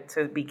opportunity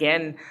to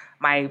begin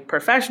my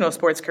professional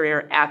sports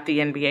career at the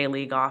NBA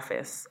league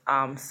office.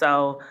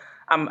 So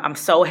I'm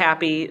so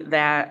happy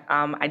that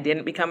I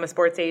didn't become a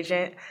sports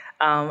agent.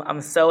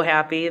 I'm so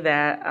happy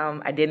that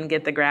I didn't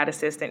get the grad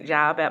assistant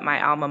job at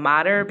my alma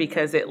mater,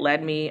 because it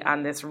led me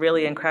on this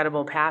really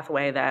incredible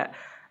pathway that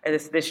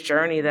this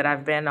journey that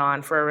I've been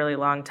on for a really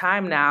long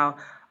time now.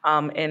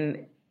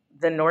 And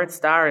the North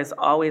Star is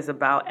always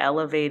about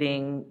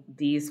elevating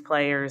these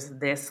players,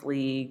 this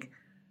league,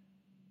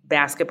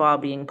 basketball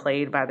being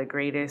played by the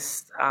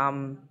greatest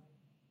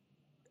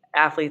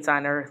athletes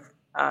on earth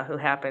who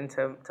happen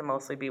to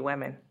mostly be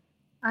women.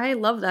 I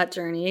love that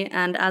journey.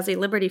 And as a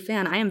Liberty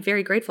fan, I am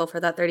very grateful for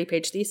that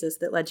 30-page thesis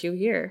that led you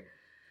here.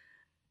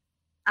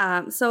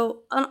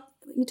 So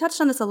you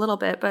touched on this a little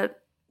bit, but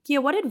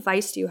Keia, what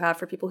advice do you have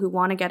for people who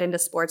want to get into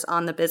sports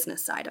on the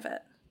business side of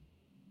it?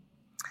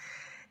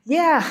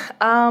 Yeah,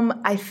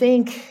 I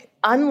think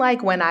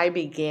unlike when I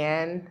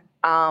began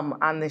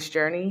on this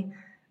journey,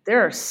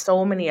 there are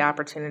so many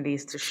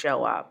opportunities to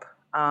show up.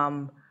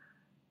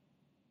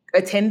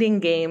 Attending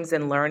games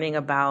and learning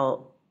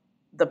about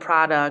the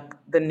product,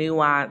 the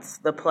nuance,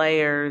 the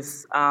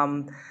players,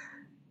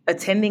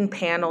 attending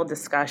panel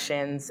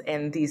discussions,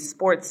 and these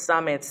sports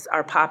summits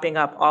are popping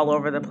up all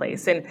over the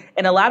place. And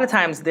a lot of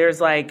times there's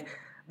a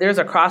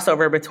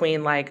crossover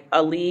between like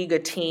a league, a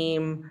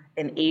team,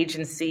 an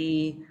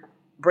agency,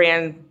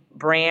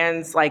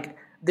 brands. Like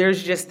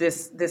there's just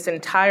this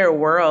entire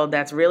world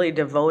that's really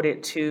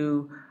devoted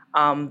to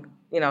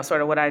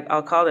sort of what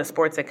I'll call the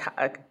sports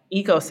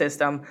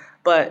ecosystem.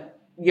 But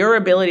your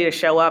ability to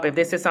show up, if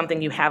this is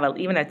something you have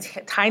even a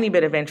tiny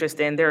bit of interest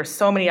in, there are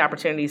so many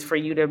opportunities for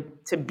you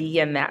to be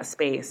in that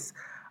space.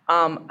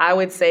 I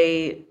would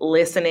say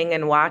listening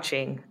and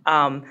watching.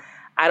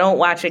 I don't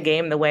watch a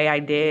game the way I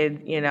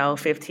did,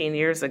 15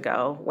 years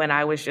ago when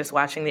I was just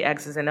watching the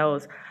X's and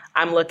O's.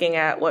 I'm looking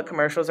at what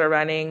commercials are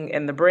running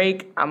in the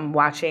break. I'm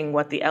watching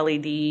what the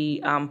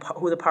LED,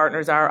 who the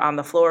partners are on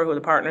the floor, who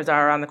the partners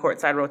are on the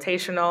courtside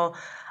rotational.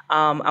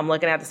 I'm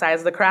looking at the size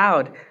of the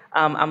crowd.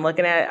 I'm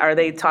looking at, are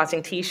they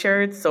tossing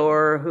T-shirts,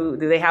 or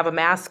do they have a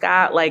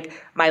mascot? Like,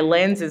 my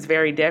lens is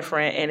very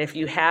different. And if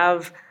you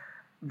have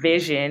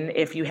vision,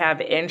 if you have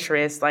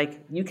interest,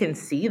 like, you can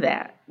see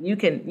that. You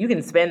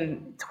can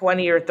spend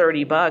 $20 or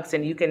 $30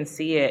 and you can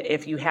see it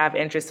if you have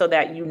interest, so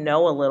that you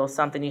know a little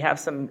something. You have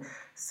some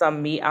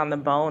meat on the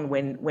bone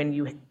when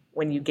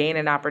you gain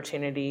an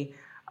opportunity.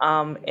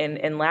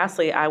 And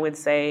lastly, I would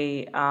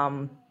say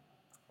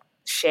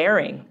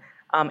sharing.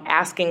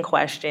 Asking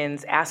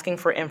questions, asking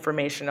for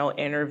informational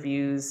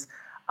interviews,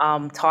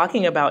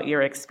 talking about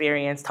your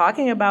experience,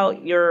 talking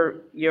about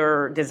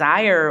your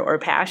desire or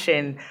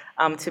passion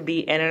to be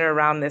in and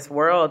around this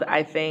world.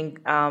 I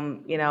think,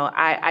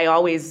 I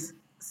always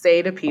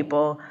say to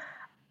people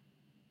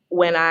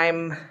when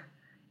I'm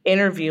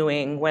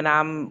interviewing,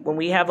 when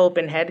we have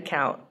open head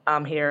count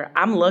here,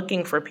 I'm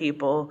looking for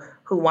people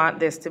who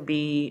want this to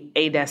be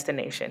a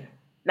destination.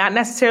 Not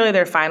necessarily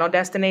their final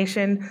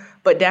destination,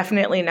 but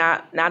definitely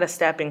not a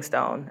stepping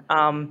stone.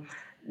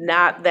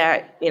 Not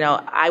that,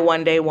 I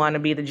one day want to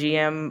be the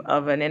GM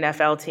of an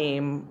NFL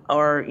team,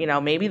 or,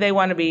 maybe they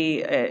want to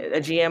be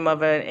a GM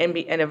of an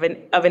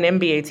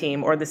NBA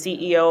team, or the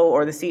CEO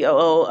or the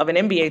COO of an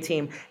NBA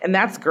team. And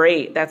that's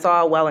great. That's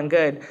all well and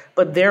good.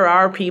 But there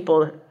are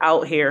people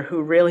out here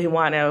who really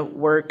want to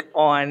work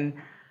on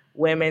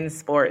women's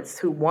sports,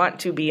 who want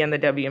to be in the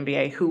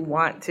WNBA, who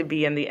want to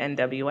be in the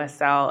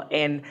NWSL.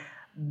 And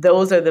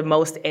those are the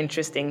most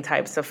interesting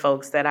types of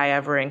folks that I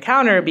ever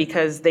encounter,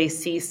 because they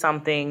see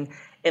something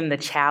in the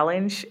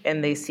challenge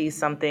and they see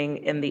something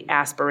in the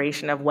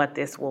aspiration of what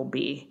this will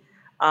be,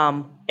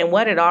 and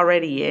what it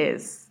already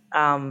is.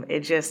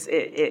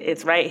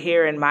 It's right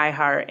here in my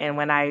heart. And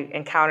when I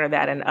encounter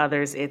that in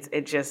others,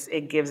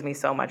 it gives me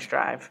so much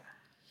drive.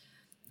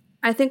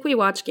 I think we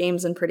watch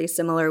games in pretty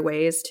similar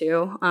ways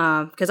too.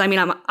 Because I'm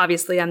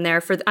there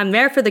for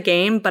the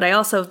game, but I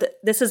also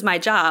this is my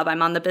job.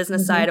 I'm on the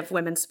business side of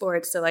women's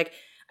sports. So like,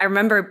 I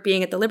remember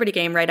being at the Liberty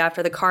game right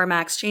after the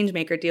CarMax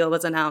Changemaker deal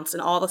was announced,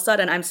 and all of a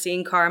sudden I'm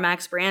seeing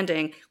CarMax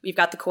branding. We've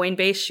got the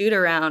Coinbase shoot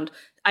around.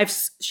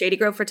 Shady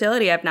Grove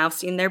Fertility, I've now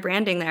seen their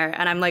branding there.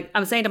 And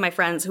I'm saying to my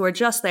friends who are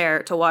just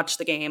there to watch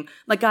the game, I'm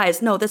like,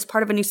 guys, no, this is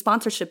part of a new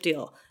sponsorship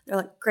deal. They're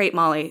like, great,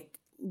 Molly,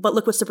 but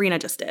look what Sabrina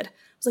just did. I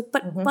was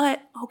like,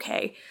 but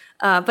okay.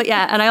 But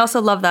yeah, and I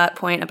also love that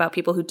point about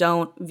people who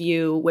don't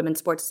view women's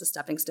sports as a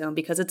stepping stone,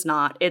 because it's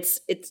not. It's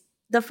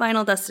the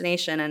final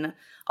destination. And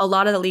a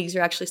lot of the leagues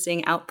you're actually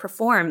seeing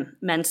outperform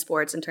men's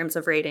sports in terms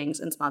of ratings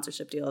and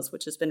sponsorship deals,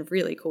 which has been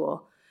really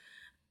cool.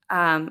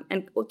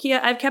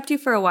 Keia, I've kept you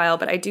for a while,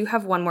 but I do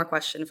have one more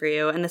question for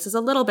you. And this is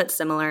a little bit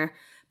similar.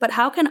 But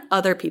how can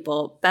other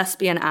people best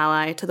be an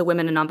ally to the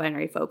women and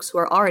non-binary folks who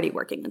are already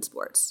working in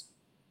sports?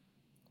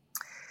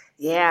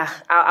 Yeah,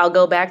 I'll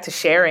go back to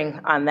sharing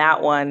on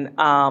that one.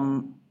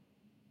 And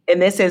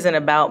this isn't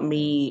about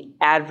me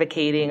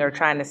advocating or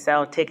trying to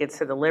sell tickets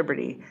to the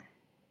Liberty.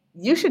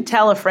 you should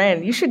tell a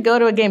friend. You should go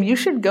to a game. You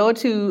should go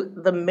to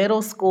the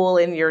middle school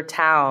in your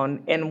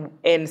town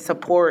and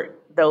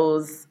support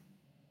those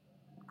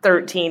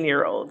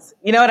 13-year-olds.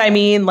 You know what I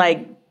mean?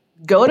 Like,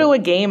 go to a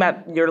game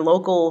at your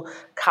local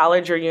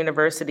college or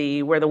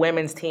university where the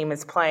women's team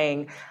is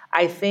playing.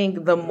 I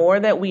think the more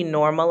that we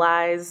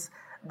normalize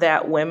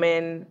that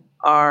women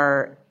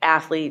are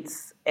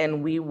athletes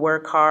and we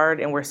work hard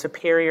and we're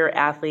superior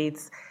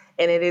athletes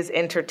and it is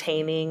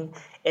entertaining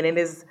and it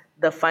is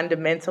the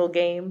fundamental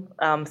game.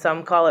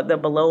 Some call it the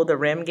below the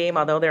rim game,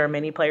 although there are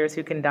many players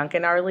who can dunk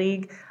in our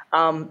league.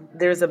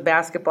 There's a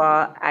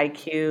basketball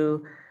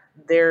IQ.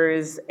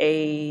 There's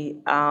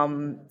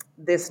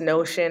this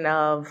notion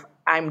of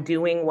I'm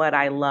doing what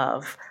I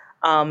love.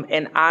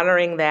 And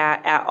honoring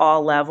that at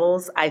all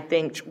levels, I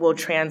think will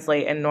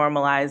translate and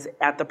normalize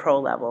at the pro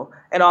level.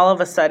 And all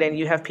of a sudden,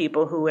 you have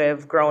people who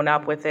have grown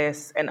up with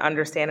this and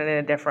understand it in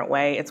a different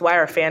way. It's why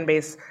our fan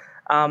base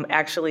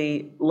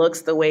actually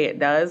looks the way it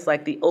does,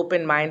 like the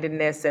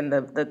open-mindedness and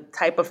the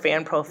type of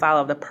fan profile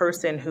of the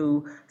person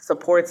who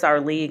supports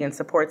our league and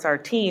supports our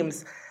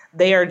teams.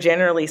 They are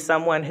generally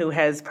someone who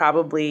has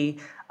probably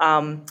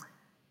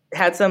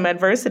had some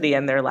adversity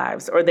in their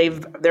lives, or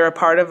they're a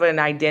part of an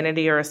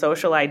identity or a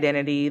social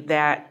identity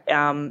that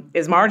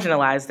is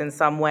marginalized in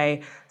some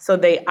way. So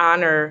they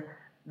honor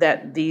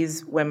that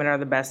these women are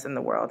the best in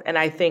the world. And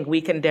I think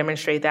we can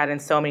demonstrate that in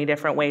so many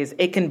different ways.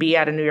 It can be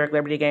at a New York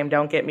Liberty game,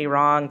 don't get me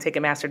wrong,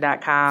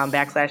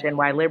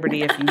 Ticketmaster.com/NY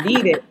Liberty if you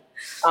need it.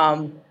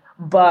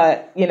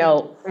 But,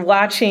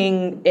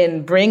 watching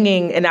and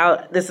bringing, and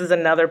now this is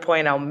another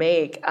point I'll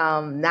make,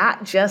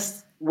 not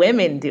just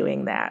women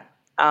doing that.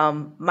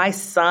 My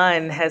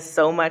son has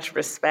so much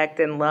respect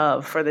and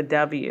love for the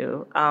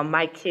W.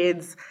 My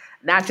kids,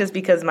 not just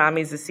because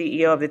mommy's the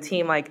CEO of the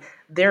team, like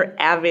they're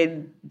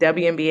avid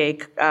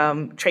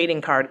WNBA trading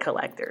card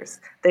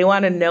collectors. They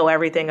want to know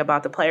everything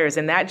about the players.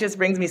 And that just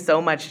brings me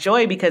so much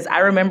joy because I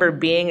remember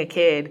being a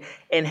kid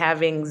and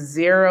having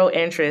zero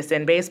interest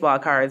in baseball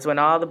cards when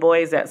all the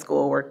boys at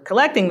school were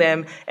collecting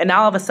them. And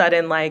all of a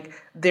sudden, like,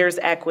 there's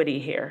equity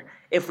here.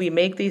 If we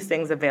make these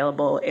things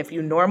available, if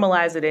you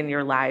normalize it in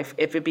your life,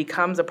 if it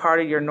becomes a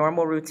part of your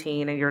normal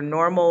routine and your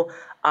normal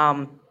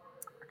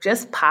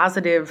just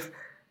positive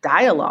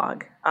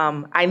dialogue,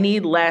 I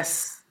need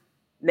less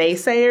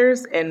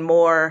naysayers and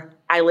more,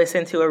 I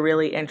listen to a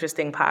really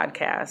interesting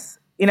podcast.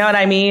 You know what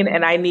I mean?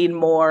 And I need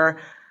more.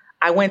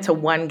 I went to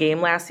one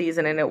game last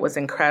season and it was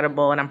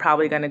incredible. And I'm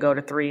probably going to go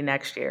to 3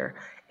 next year.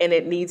 And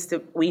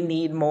we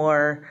need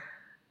more.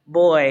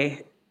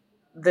 Boy,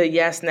 the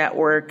Yes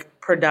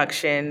Network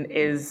production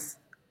is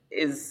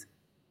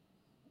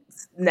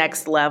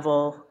next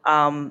level.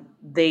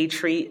 They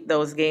treat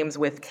those games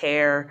with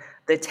care.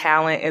 The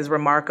talent is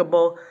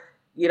remarkable.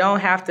 You don't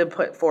have to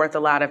put forth a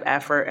lot of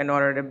effort in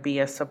order to be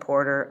a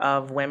supporter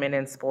of women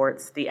in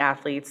sports, the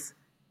athletes,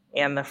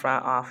 and the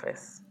front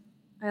office.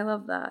 I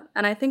love that.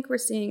 And I think we're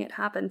seeing it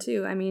happen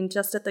too. I mean,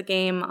 just at the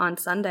game on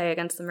Sunday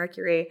against the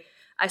Mercury,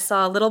 I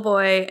saw a little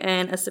boy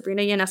in a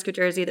Sabrina Ionescu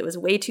jersey that was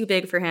way too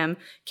big for him,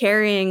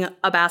 carrying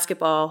a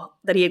basketball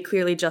that he had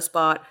clearly just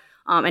bought.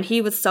 And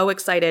he was so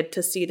excited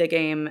to see the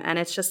game. And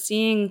it's just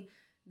seeing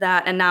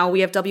that. And now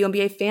we have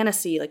WNBA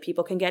fantasy. Like,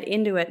 people can get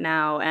into it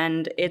now.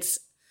 And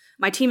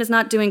my team is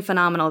not doing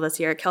phenomenal this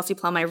year. Kelsey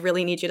Plum, I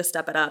really need you to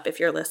step it up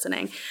if you're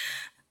listening.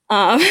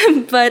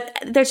 But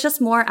there's just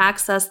more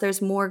access.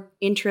 There's more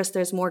interest.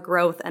 There's more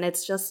growth. And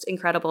it's just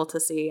incredible to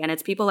see. And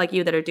it's people like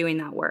you that are doing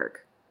that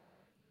work.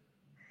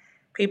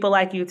 People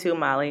like you too,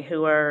 Molly,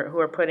 who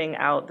are putting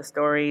out the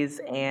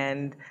stories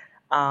and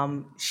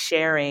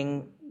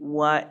sharing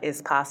what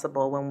is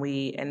possible when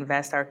we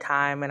invest our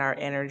time and our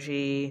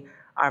energy,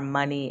 our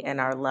money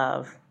and our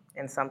love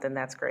in something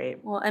that's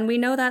great. Well, and we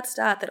know that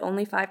stat that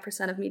only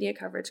 5% of media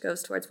coverage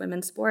goes towards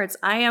women's sports.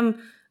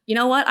 You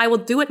know what? I will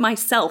do it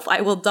myself.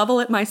 I will double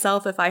it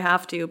myself if I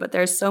have to. But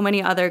there's so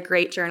many other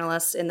great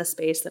journalists in the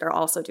space that are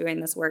also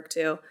doing this work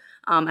too.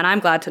 And I'm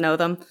glad to know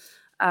them.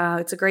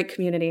 It's a great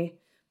community.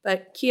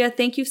 But Keia,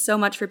 thank you so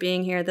much for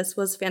being here. This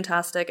was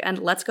fantastic. And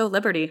let's go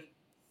Liberty.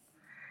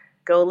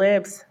 Go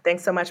Libs.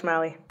 Thanks so much,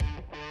 Molly.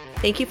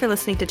 Thank you for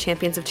listening to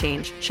Champions of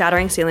Change,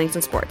 Shattering Ceilings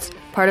in Sports,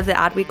 part of the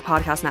Adweek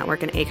Podcast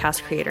Network and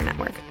Acast Creator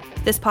Network.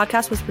 This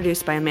podcast was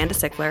produced by Amanda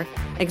Sickler,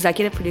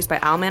 executive produced by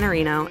Al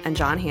Manarino and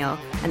John Hale,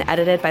 and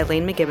edited by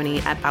Lane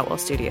McGivney at Boutwell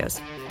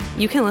Studios.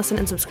 You can listen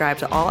and subscribe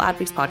to all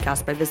Adweek's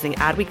podcasts by visiting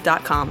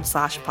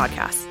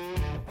adweek.com/podcasts.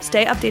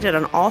 Stay updated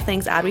on all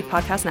things Adweek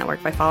Podcast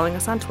Network by following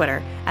us on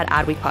Twitter at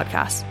Adweek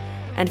Podcasts.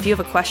 And if you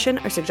have a question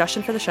or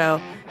suggestion for the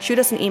show, shoot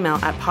us an email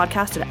at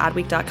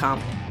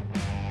podcast@adweek.com.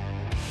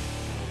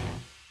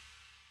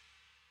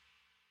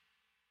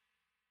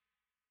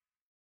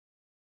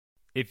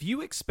 If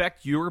you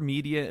expect your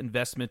media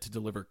investment to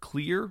deliver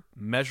clear,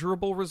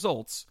 measurable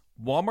results,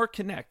 Walmart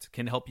Connect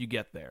can help you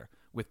get there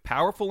with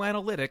powerful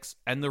analytics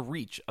and the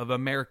reach of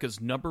America's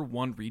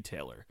 #1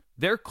 retailer.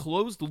 Their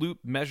closed-loop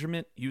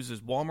measurement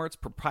uses Walmart's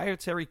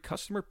proprietary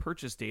customer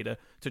purchase data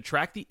to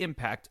track the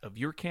impact of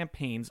your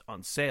campaigns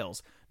on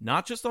sales,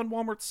 not just on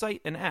Walmart's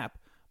site and app,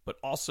 but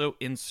also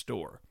in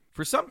store.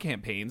 For some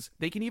campaigns,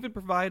 they can even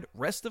provide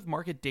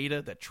rest-of-market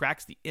data that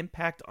tracks the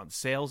impact on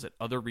sales at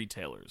other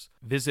retailers.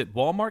 Visit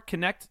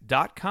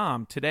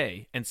walmartconnect.com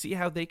today and see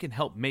how they can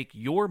help make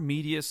your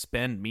media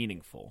spend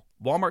meaningful.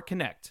 Walmart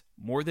Connect.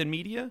 More than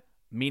media,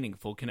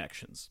 meaningful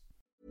connections.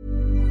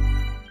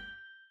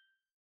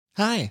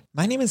 Hi,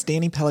 my name is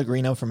Danny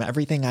Pellegrino from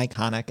Everything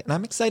Iconic, and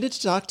I'm excited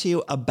to talk to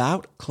you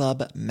about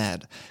Club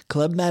Med.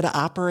 Club Med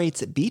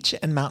operates beach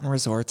and mountain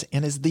resorts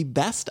and is the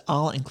best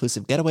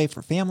all-inclusive getaway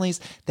for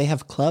families. They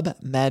have Club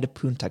Med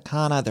Punta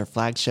Cana, their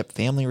flagship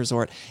family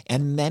resort,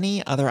 and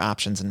many other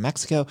options in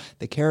Mexico,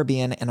 the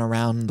Caribbean, and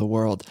around the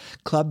world.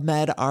 Club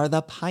Med are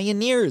the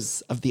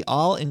pioneers of the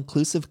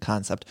all-inclusive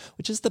concept,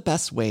 which is the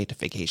best way to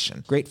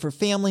vacation. Great for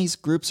families,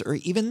 groups, or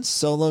even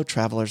solo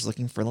travelers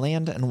looking for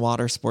land and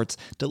water sports,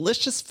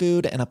 delicious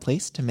food, and a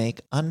place to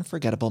make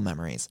unforgettable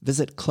memories.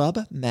 Visit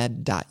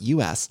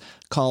clubmed.us,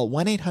 call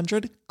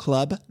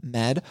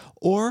 1-800-CLUB-MED,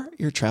 or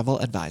your travel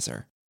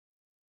advisor.